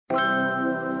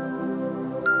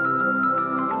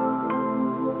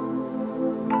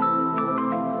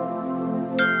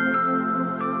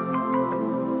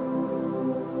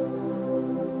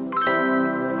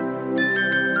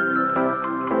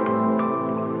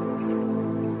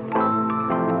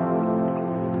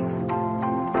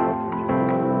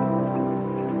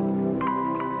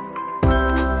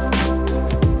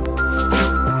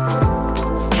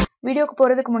வீடியோக்கு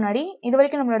போறதுக்கு முன்னாடி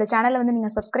இதுவரைக்கும் நம்மளோட சேனலை வந்து நீங்க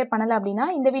சப்ஸ்கிரைப் பண்ணல அப்படின்னா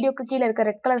இந்த வீடியோக்கு கீழே இருக்க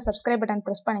red colour subscribe button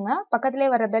press பண்ணுங்க. பக்கத்திலே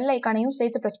வர பெல் ஐக்கானையும்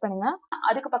சேர்த்து பிரஸ் பண்ணுங்க.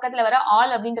 அதுக்கு பக்கத்துல வர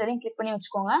ஆல் அப்படின்றதையும் கிளிக் பண்ணி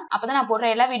வச்சுக்கோங்க. அப்பதான் நான் போடுற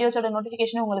எல்லா வீடியோஸோட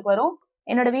நோட்டிபிகேஷனும் உங்களுக்கு வரும்.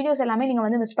 என்னோட வீடியோஸ் எல்லாமே நீங்க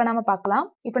வந்து மிஸ் பண்ணாம பார்க்கலாம்.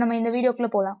 இப்போ நம்ம இந்த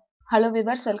வீடியோக்குள்ள போலாம். Hello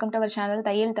viewers, welcome to our channel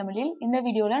தையல் தமிழில். இந்த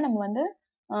வீடியோல நம்ம வந்து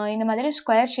இந்த மாதிரி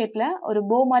ஸ்கொயர் ஷேப்ல ஒரு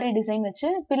போ மாதிரி டிசைன் வச்சு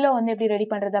பில்லோ வந்து எப்படி ரெடி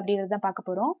பண்றது அப்படின்றத தான் பார்க்க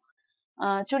போறோம்.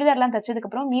 சுடிதார்லாம் தச்சதுக்கு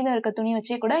அப்புறம் மீதம் இருக்க துணி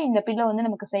வச்சே கூட இந்த பில்லோ வந்து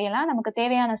நமக்கு செய்யலாம். நமக்கு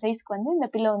தேவையான சைஸ்க்கு வந்து இந்த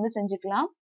பில்லோ வந்து செஞ்சுக்கலாம்.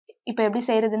 இப்போ எப்படி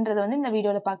செய்யறதுன்றத வந்து இந்த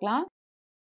வீடியோல பார்க்கலாம்.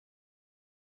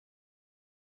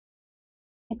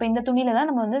 இப்போ இந்த துணியில தான்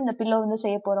நம்ம வந்து இந்த பில்லோ வந்து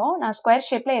செய்ய போறோம். நான் ஸ்கொயர்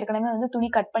ஷேப்ல ஏற்கனவே வந்து துணி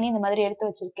கட் பண்ணி இந்த மாதிரி எடுத்து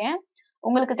வச்சிருக்கேன்.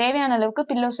 உங்களுக்கு தேவையான அளவுக்கு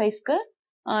பில்லோ சைஸ்க்கு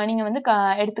நீங்க வந்து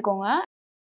எடுத்துக்கோங்க.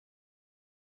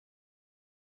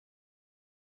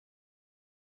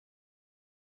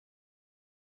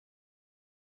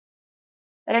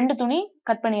 ரெண்டு துணி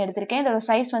கட் பண்ணி எடுத்திருக்கேன். இதோட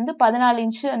சைஸ் வந்து 14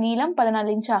 இன்ச் நீளம்,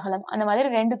 14 இன்ச் அகலம். அந்த மாதிரி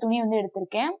ரெண்டு துணி வந்து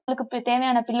எடுத்திருக்கேன். உங்களுக்கு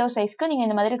தேவையான பில்லோ சைஸ்க்கு நீங்க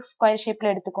இந்த மாதிரி ஸ்கொயர்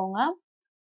ஷேப்ல எடுத்துக்கோங்க.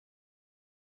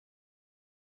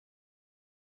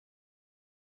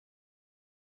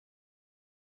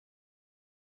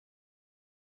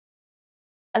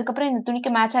 அதுக்கப்புறம் இந்த துணிக்கு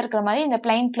மேட்சா இருக்கிற மாதிரி இந்த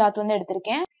பிளைன் கிளாத் வந்து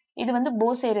எடுத்திருக்கேன். இது வந்து போ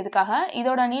செய்யறதுக்காக.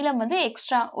 இதோட நீளம் வந்து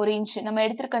எக்ஸ்ட்ரா 1 இன்ச். நம்ம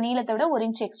எடுத்திருக்க நீளத்தை விட 1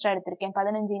 இன்ச் எக்ஸ்ட்ரா எடுத்திருக்கேன்.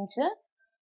 15 இன்ச்.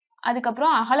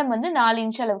 அதுக்கப்புறம் அகலம் வந்து 4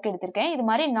 இன்ச் அளவுக்கு எடுத்திருக்கேன். இது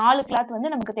மாதிரி 4 கிளாத்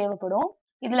வந்து நமக்கு தேவைப்படும்.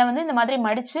 இதுல வந்து இந்த மாதிரி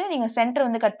மடிச்சு நீங்க சென்டர்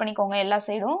வந்து கட் பண்ணிக்கோங்க எல்லா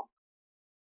சைடும்.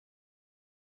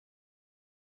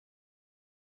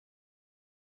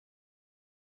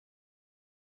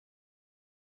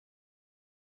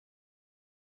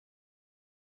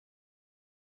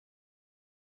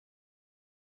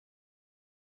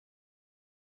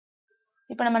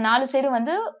 இப்ப நம்ம 4 சைடும்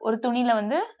வந்து ஒரு துணியில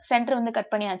வந்து சென்டர் வந்து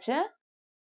கட் பண்ணியாச்சு.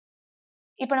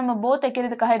 இப்ப நம்ம போ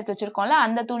தைக்கிறதுக்காக எடுத்து வச்சிருக்கோம்ல,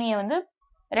 அந்த துணியை வந்து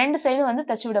 2 சைடும் வந்து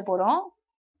தச்சு விட போறோம்.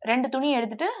 2 துணி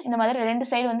எடுத்துட்டு இந்த மாதிரி 2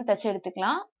 சைடு வந்து தச்சு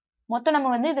எடுத்துக்கலாம். மொத்தம்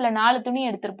நம்ம வந்து இதுல 4 துணி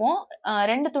எடுத்திருப்போம்.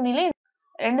 2 துணியில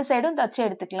 2 சைடும் தச்சு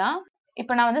எடுத்துக்கலாம்.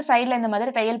 இப்ப நான் வந்து சைடுல இந்த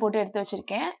மாதிரி தையல் போட்டு எடுத்து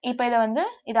வச்சிருக்கேன். இப்ப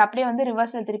இதை அப்படியே வந்து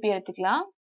ரிவர்ஸ்ல திருப்பி எடுத்துக்கலாம்.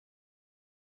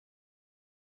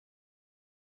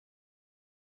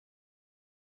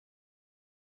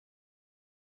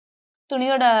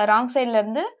 துணியோட ராங் சைடுல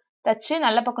இருந்து தச்சு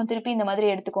நல்ல பக்கம் திருப்பி இந்த மாதிரி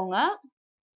எடுத்துக்கோங்க.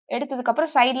 எடுத்ததுக்கு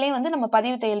அப்புறம் சைட்லயும் வந்து நம்ம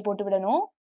பதிவு தையல் போட்டு விடணும்.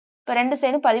 இப்ப 2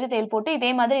 சைடும் பதிவு தையல் போட்டு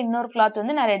இதே மாதிரி இன்னொரு கிளாத்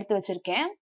வந்து நான் எடுத்து வச்சிருக்கேன்.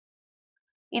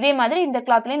 இதே மாதிரி இந்த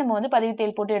கிளாத்லயும் நம்ம வந்து பதிவு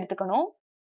தையல் போட்டு எடுத்துக்கணும்.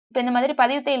 இப்ப இந்த மாதிரி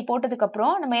பதிவு தையல் போட்டதுக்கு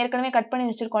அப்புறம் நம்ம ஏற்கனவே கட் பண்ணி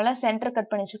வச்சிருக்கோம்ல, சென்டர்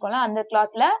கட் பண்ணி வச்சிருக்கோம்ல, அந்த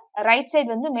கிளாத்ல ரைட் சைடு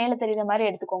வந்து மேல தெரியுற மாதிரி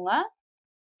எடுத்துக்கோங்க.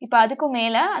 இப்ப அதுக்கும்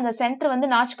மேல அந்த சென்டர் வந்து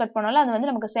நாச் கட் பண்ணோம்ல, அது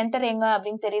வந்து நமக்கு சென்டர் எங்க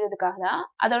அப்படின்னு தெரியறதுக்காக தான்.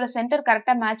 அதோட சென்டர்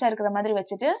கரெக்டா மேட்சா இருக்கிற மாதிரி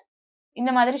வச்சுட்டு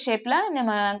இந்த மாதிரி ஷேப்ல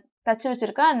நம்ம தச்சு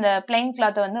வச்சிருக்க அந்த பிளைன்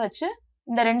கிளாத்தை வந்து வச்சு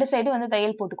இந்த 2 சைடும் வந்து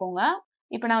தையல் போட்டுக்கோங்க.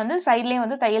 இப்ப நான் வந்து சைட்லயும்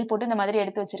வந்து தையல் போட்டு இந்த மாதிரி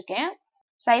எடுத்து வச்சிருக்கேன்.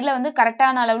 சைட்ல வந்து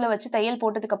கரெக்டான அளவுல வச்சு தையல்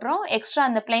போட்டதுக்கு அப்புறம் எக்ஸ்ட்ரா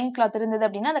அந்த பிளைன் கிளாத் இருந்தது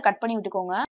அப்படின்னா அதை கட் பண்ணி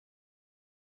விட்டுக்கோங்க.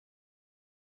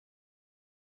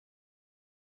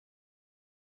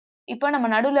 இப்போ நம்ம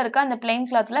நடுவுல இருக்க அந்த பிளைன்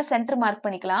கிளாத்ல சென்டர் மார்க்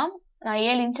பண்ணிக்கலாம். நான்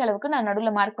 7 இன்ச் அளவுக்கு நான்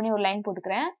நடுவுல மார்க் பண்ணி ஒரு லைன்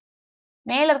போட்டுக்கிறேன்.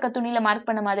 மேல இருக்க துணியில மார்க்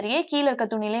பண்ண மாதிரியே கீழே இருக்க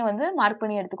துணியிலையும் வந்து மார்க்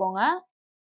பண்ணி எடுத்துக்கோங்க.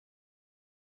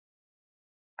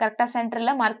 கரெக்டா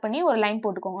சென்டர்ல மார்க் பண்ணி ஒரு லைன்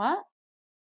போட்டுக்கோங்க.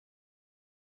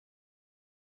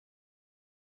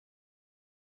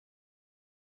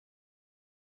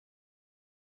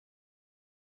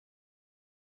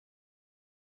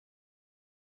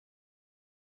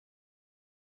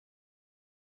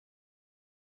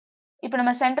 இப்போ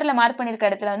நம்ம சென்டர்ல மார்க் பண்ணிருக்க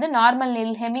இடத்துல வந்து நார்மல்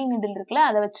நீடில், ஹெம்மிங் நீடில் இருக்குல்ல,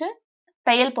 அதை வச்சு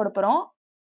தையல் போட போறோம்.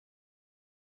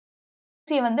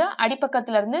 ஊசியை வந்து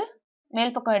அடிப்பக்கத்துல இருந்து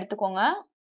மேல் பக்கம் எடுத்துக்கோங்க.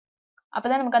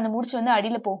 அப்பதான் நமக்கு அந்த முடிச்சு வந்து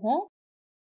அடியில போகும்.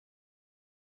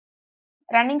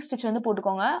 ரன்னிங் ஸ்டிச் வந்து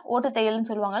போட்டுக்கோங்க. ஓட்டு தையல்னு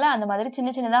சொல்லுவாங்கல்ல, அந்த மாதிரி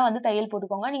சின்ன சின்னதா வந்து தையல்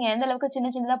போட்டுக்கோங்க. நீங்க எந்த அளவுக்கு சின்ன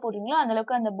சின்னதா போடுறீங்களோ அந்த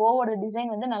அளவுக்கு அந்த போவோட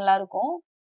டிசைன் வந்து நல்லா இருக்கும்.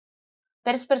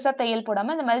 பெருசு பெருசா தையல்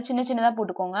போடாம இந்த மாதிரி சின்ன சின்னதா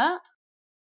போட்டுக்கோங்க.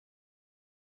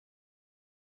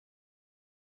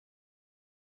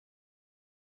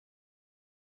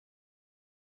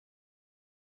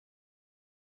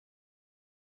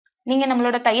 நீங்க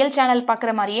நம்மளோட தையல் சேனல்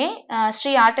பாக்குற மாதிரியே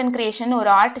ஸ்ரீ ஆர்ட் அண்ட் கிரியேஷன் ஒரு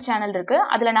ஆர்ட் சேனல் இருக்கு.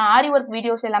 அதுல நான் ஆரி ஒர்க்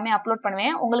வீடியோஸ் எல்லாமே அப்லோட்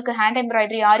பண்ணுவேன். உங்களுக்கு ஹேண்ட்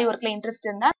எம்ப்ராய்டரி, ஆரி ஒர்க்ல இன்ட்ரெஸ்ட்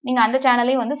இருந்தா நீங்க அந்த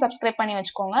சேனலையும் வந்து சப்ஸ்கிரைப் பண்ணி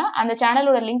வச்சுக்கோங்க. அந்த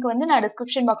சேனலோட லிங்க் வந்து நான்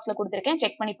டிஸ்கிரிப்ஷன் பாக்ஸ்ல கொடுத்துருக்கேன்.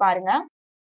 செக் பண்ணி பாருங்க.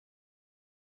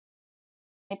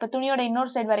 இப்ப துணியோட இன்னொரு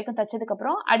சைடு வரைக்கும் தச்சதுக்கு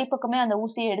அப்புறம் அடிப்பக்கமே அந்த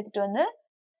ஊசியை எடுத்துட்டு வந்து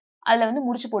அதுல வந்து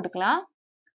முடிச்சு போட்டுக்கலாம்.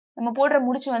 நம்ம போடுற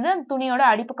முடிச்சு வந்து அந்த துணியோட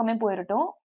அடிப்பக்கமே போயிடட்டும்.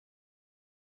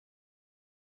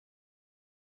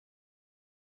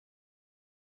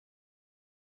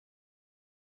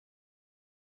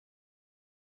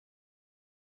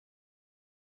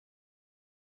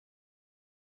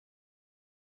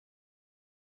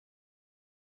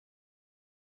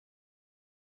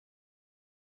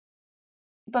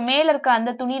 இப்ப மேல இருக்க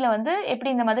அந்த துணியில வந்து எப்படி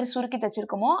இந்த மாதிரி சுருக்கி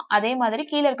தச்சிருக்கோமோ அதே மாதிரி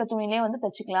கீழ இருக்க துணியிலயே வந்து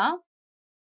தச்சுக்கலாம்.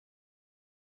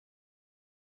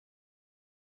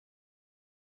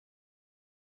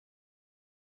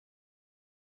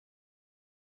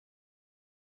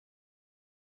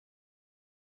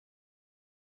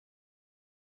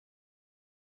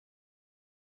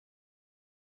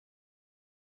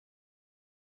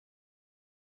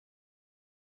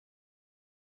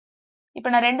 இப்ப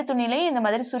நான் 2 துணியிலயும் இந்த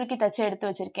மாதிரி சுருக்கி தச்சு எடுத்து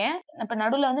வச்சிருக்கேன். இப்ப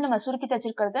நடுவுல வந்து நம்ம சுருக்கி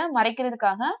தச்சிருக்கிறத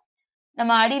மறைக்கிறதுக்காக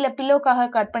நம்ம அடியில பில்லோக்காக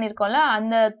கட் பண்ணிருக்கோம்ல,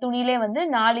 அந்த துணியிலே வந்து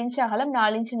 4 இன்ச் அகலம்,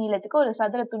 4 இன்ச் நீளத்துக்கு ஒரு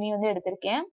சதுர துணி வந்து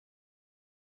எடுத்திருக்கேன்.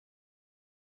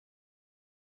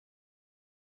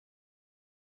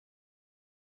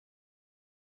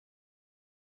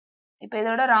 இப்ப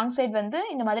இதோட ராங் சைடு வந்து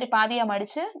இந்த மாதிரி பாதியா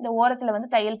மடிச்சு, இந்த ஓரத்துல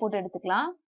வந்து தையல் போட்டு எடுத்துக்கலாம்.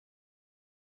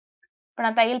 இப்ப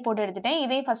நான் தையல் போட்டு எடுத்துட்டேன்.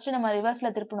 இதையும் ஃபர்ஸ்ட் நம்ம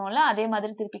ரிவர்ஸ்ல திருப்பணும்ல, அதே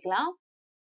மாதிரி திருப்பிக்கலாம்.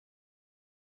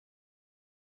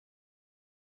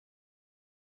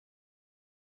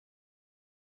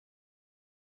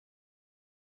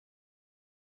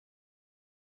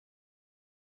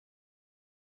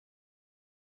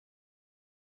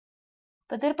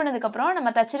 இப்ப திருப்பினதுக்கு அப்புறம் நம்ம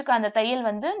தச்சிருக்க அந்த தையல்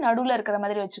வந்து நடுவுல இருக்கிற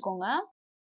மாதிரி வச்சுக்கோங்க.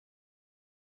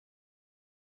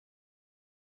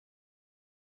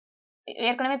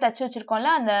 ஏற்கனவே தச்சு வச்சிருக்கோம்ல,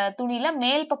 அந்த துணியில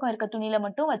மேல் பக்கம் இருக்க துணியில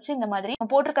மட்டும் வச்சு இந்த மாதிரி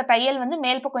போட்டிருக்க தையல் வந்து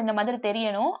மேல் பக்கம் இந்த மாதிரி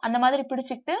தெரியணும். அந்த மாதிரி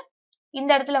பிடிச்சுக்கிட்டு இந்த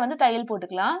இடத்துல வந்து தையல்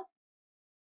போட்டுக்கலாம்.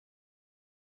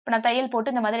 இப்ப நான் தையல்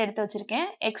போட்டு இந்த மாதிரி எடுத்து வச்சிருக்கேன்.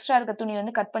 எக்ஸ்ட்ரா இருக்க துணி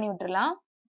வந்து கட் பண்ணி விட்டுறலாம்.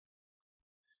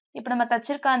 இப்ப நம்ம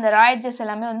தச்சிருக்க அந்த ரா எட்ஜஸ்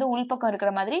எல்லாமே வந்து உள்பக்கம்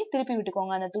இருக்கிற மாதிரி திருப்பி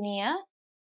விட்டுக்கோங்க அந்த துணிய.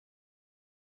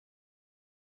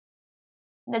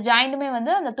 இந்த ஜாயிண்டுமே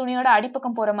வந்து அந்த துணியோட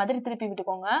அடிப்பக்கம் போற மாதிரி திருப்பி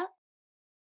விட்டுக்கோங்க.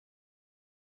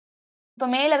 இப்ப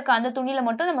மேல இருக்க அந்த துணியில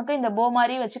மட்டும் நமக்கு இந்த போ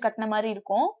மாரி வச்சு கட்டின மாரி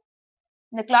இருக்கும்.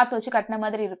 இந்த கிளாத் வச்சு கட்டின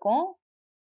மாதிரி இருக்கும்.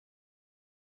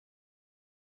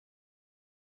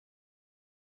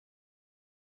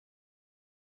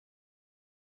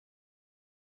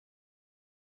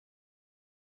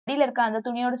 அடியில இருக்க அந்த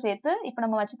துணியோட சேர்த்து இப்ப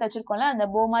நம்ம வச்சு தச்சிருக்கோம்ல, அந்த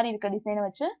போ மாரி இருக்க டிசைன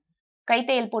வச்சு கை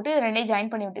தையல் போட்டு இது 2யும்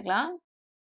ஜாயின் பண்ணி விட்டுக்கலாம்.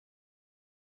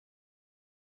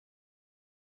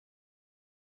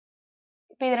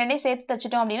 இப்ப இது 2யும் சேர்த்து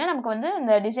தச்சுட்டோம் அப்டின்னா, நமக்கு வந்து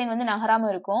இந்த டிசைன் வந்து நகராம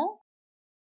இருக்கும்.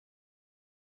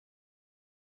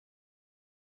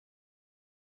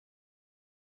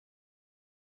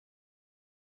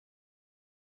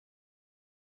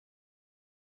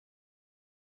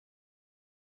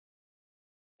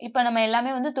 இப்ப நம்ம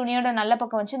எல்லாமே வந்து துணியோட நல்ல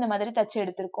பக்கம் வச்சு இந்த மாதிரி தச்சு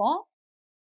எடுத்திருக்கோம்.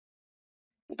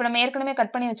 இப்ப நம்ம ஏற்கனவே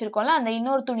கட் பண்ணி வச்சிருக்கோம்ல, அந்த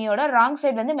இன்னொரு துணியோட ராங்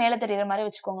சைடு வந்து மேல தெரியிற மாரி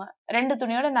வச்சுக்கோங்க. 2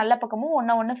 துணியோட நல்ல பக்கமும்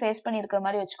ஒண்ண ஒண்ணு ஃபேஸ் பண்ணி இருக்கிற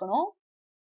மாரி வச்சுக்கணும்.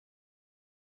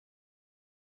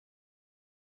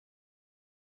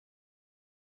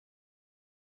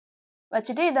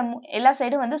 வச்சுட்டு இத எல்லா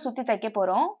சைடும் வந்து சுத்தி தைக்க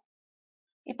போறோம்.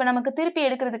 இப்ப நமக்கு திருப்பி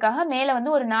எடுக்கிறதுக்காக மேல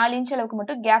வந்து ஒரு 4 இன்ச் அளவுக்கு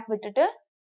மட்டும் கேப் விட்டுட்டு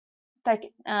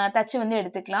தச்சு வந்து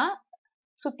எடுத்துக்கலாம்.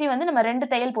 சுத்தி வந்து நம்ம 2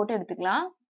 தையல் போட்டு எடுத்துக்கலாம்.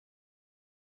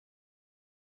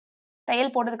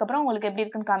 தையல் போட்டதுக்கு அப்புறம் உங்களுக்கு எப்படி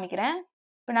இருக்குன்னு காமிக்கிறேன்.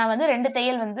 இப்ப நான் வந்து 2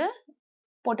 தையல் வந்து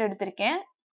போட்டு எடுத்திருக்கேன்.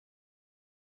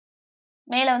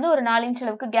 மேல வந்து ஒரு 4 இன்ச்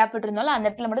அளவுக்கு கேப் விட்டுருந்தோம்ல, அந்த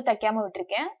இடத்துல மட்டும் தைக்காம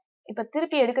விட்டுருக்கேன். இப்ப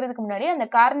திருப்பி எடுக்கிறதுக்கு முன்னாடி அந்த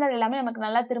கார்னர் எல்லாமே நமக்கு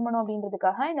நல்லா திரும்பணும்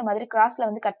அப்படின்றதுக்காக இந்த மாதிரி கிராஸ்ல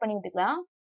வந்து கட் பண்ணி விட்டுக்கலாம்.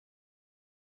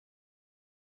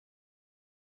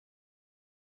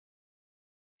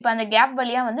 இப்ப அந்த கேப்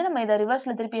வழியா வந்து நம்ம இத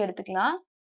ரிவர்ஸ்ல திருப்பி எடுத்துக்கலாம்.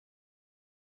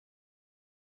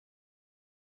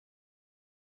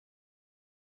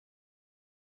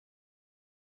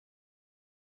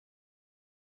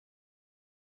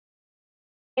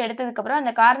 எடுத்ததுக்கு அப்புறம்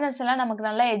அந்த கார்னர்ஸ் எல்லாம் நமக்கு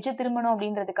நல்லா எட்ஜ் திரும்பணும்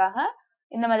அப்படின்றதுக்காக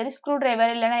இந்த மாதிரி ஸ்க்ரூ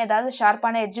டிரைவர் இல்லைன்னா ஏதாவது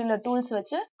ஷார்ப்பான எட்ஜ் உள்ள டூல்ஸ்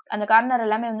வச்சு அந்த கார்னர்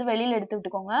எல்லாமே வந்து வெளியில எடுத்து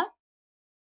விட்டுக்கோங்க.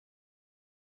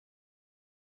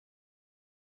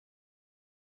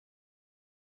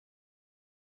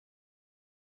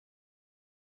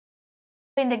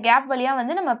 இந்த கேப் வழியா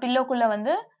வந்து நம்ம பில்லோக்குள்ள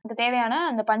வந்து நமக்கு தேவையான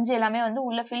அந்த பஞ்சு எல்லாமே வந்து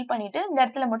உள்ள ஃபில் பண்ணிட்டு இந்த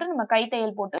இடத்துல மட்டும் நம்ம கை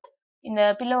தையல் போட்டு இந்த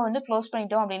பில்லோ வந்து க்ளோஸ்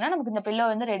பண்ணிட்டோம் அப்படின்னா நமக்கு இந்த பில்லோ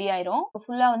வந்து ரெடி ஆயிரும்.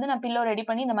 ஃபுல்லா வந்து நான் பில்லோ ரெடி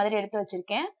பண்ணி இந்த மாதிரி எடுத்து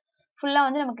வச்சிருக்கேன். ஃபுல்லா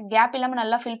வந்து நமக்கு கேப் இல்லாம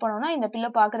நல்லா ஃபில் பண்ணோம்னா இந்த பில்லோ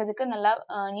பாக்குறதுக்கு நல்லா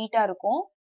நீட்டா இருக்கும்.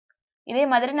 இதே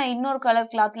மாதிரி நான் இன்னொரு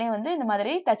கலர் கிளாத்லயும் வந்து இந்த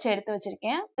மாதிரி தச்சு எடுத்து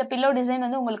வச்சிருக்கேன். இந்த பில்லோ டிசைன்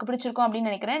வந்து உங்களுக்கு பிடிச்சிருக்கும் அப்படின்னு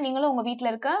நினைக்கிறேன். நீங்களும் உங்க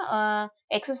வீட்ல இருக்க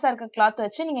எக்ஸஸா இருக்க கிளாத்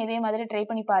வச்சு நீங்க இதே மாதிரி ட்ரை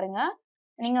பண்ணி பாருங்க.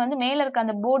 நீங்க வந்து மேல இருக்க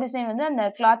அந்த போ டிசைன் வந்து அந்த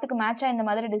கிளாத்துக்கு மேட்சா இந்த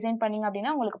மாதிரி டிசைன் பண்ணீங்க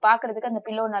அப்படின்னா உங்களுக்கு பாக்குறதுக்கு அந்த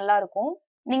பில்லோ நல்லா இருக்கும்.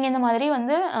 நீங்க இந்த மாதிரி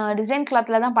வந்து டிசைன்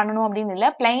கிளாத்ல தான் பண்ணணும் அப்படின்னு இல்ல.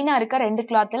 பிளைனா இருக்க 2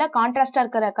 கிளாத்ல கான்ட்ராஸ்டா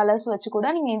இருக்கிற கலர்ஸ் வச்சு கூட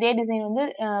நீங்க இதே டிசைன் வந்து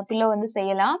பில்லோ வந்து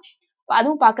செய்யலாம்.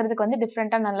 அதுவும் பாக்குறதுக்கு வந்து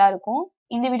டிஃபரெண்டா நல்லா இருக்கும்.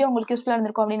 இந்த வீடியோ உங்களுக்கு யூஸ்ஃபுல்லா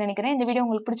இருந்திருக்கும் அப்படின்னு நினைக்கிறேன். இந்த வீடியோ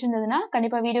உங்களுக்கு பிடிச்சிருந்ததுன்னா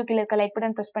கண்டிப்பா வீடியோ கீழ இருக்க லைக்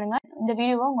பட்டன் பிரஸ் பண்ணுங்க. இந்த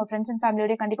வீடியோவை உங்க ஃப்ரெண்ட்ஸ் அண்ட்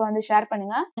ஃபேமிலியோட கண்டிப்பா வந்து ஷேர்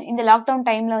பண்ணுங்க. இந்த லாக்டவுன்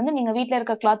டைம்ல வந்து நீங்க வீட்ல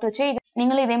இருக்க கிளாத் வச்சு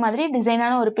நீங்களும் இதே மாதிரி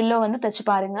டிசைனான ஒரு பில்லோ வந்து தச்சு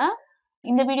பாருங்க.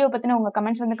 இந்த வீடியோ பத்தின உங்க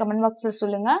கமெண்ட்ஸ் வந்து கமெண்ட் பாக்ஸ்ல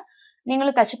சொல்லுங்க.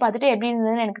 நீங்களும் தச்சு பார்த்துட்டு எப்படி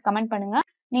இருந்ததுன்னு எனக்கு கமெண்ட் பண்ணுங்க.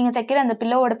 நீங்க தைக்கிற அந்த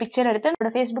பில்லோவோட பிக்சர் எடுத்து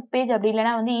என்னோட Facebook பேஜ் அப்படி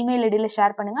இல்லைன்னா வந்து இமெயில் ஐடியில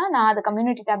ஷேர் பண்ணுங்க. நான் அதை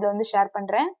கம்யூனிட்டி டேப்ல வந்து ஷேர்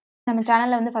பண்றேன். நம்ம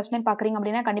சேனல்ல வந்து ஃபர்ஸ்ட் டைம் பாக்குறீங்க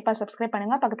அப்படின்னா கண்டிப்பா சப்ஸ்கிரைப்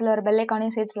பண்ணுங்க. பக்கத்துல வர பெல்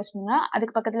ஐகானையும் சேர்த்து பிரஸ் பண்ணுங்க.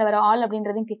 அதுக்கு பக்கத்துல வர ஆல்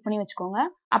அப்படின்றதையும் கிளிக் பண்ணி வச்சுக்கோங்க.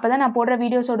 அப்பதான் நான் போடுற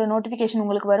வீடியோஸோட நோட்டிபிகேஷன்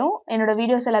உங்களுக்கு வரும். என்னோட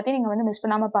வீடியோஸ் எல்லாத்தையும் நீங்க வந்து மிஸ்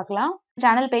பண்ணாம பார்க்கலாம்.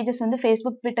 சேனல் பேஜஸ் வந்து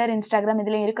Facebook, Twitter, Instagram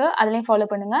இதுலயும் இருக்கு. அதுலயும் ஃபாலோ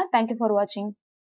பண்ணுங்க. தேங்க்யூ ஃபார் வாட்சிங்.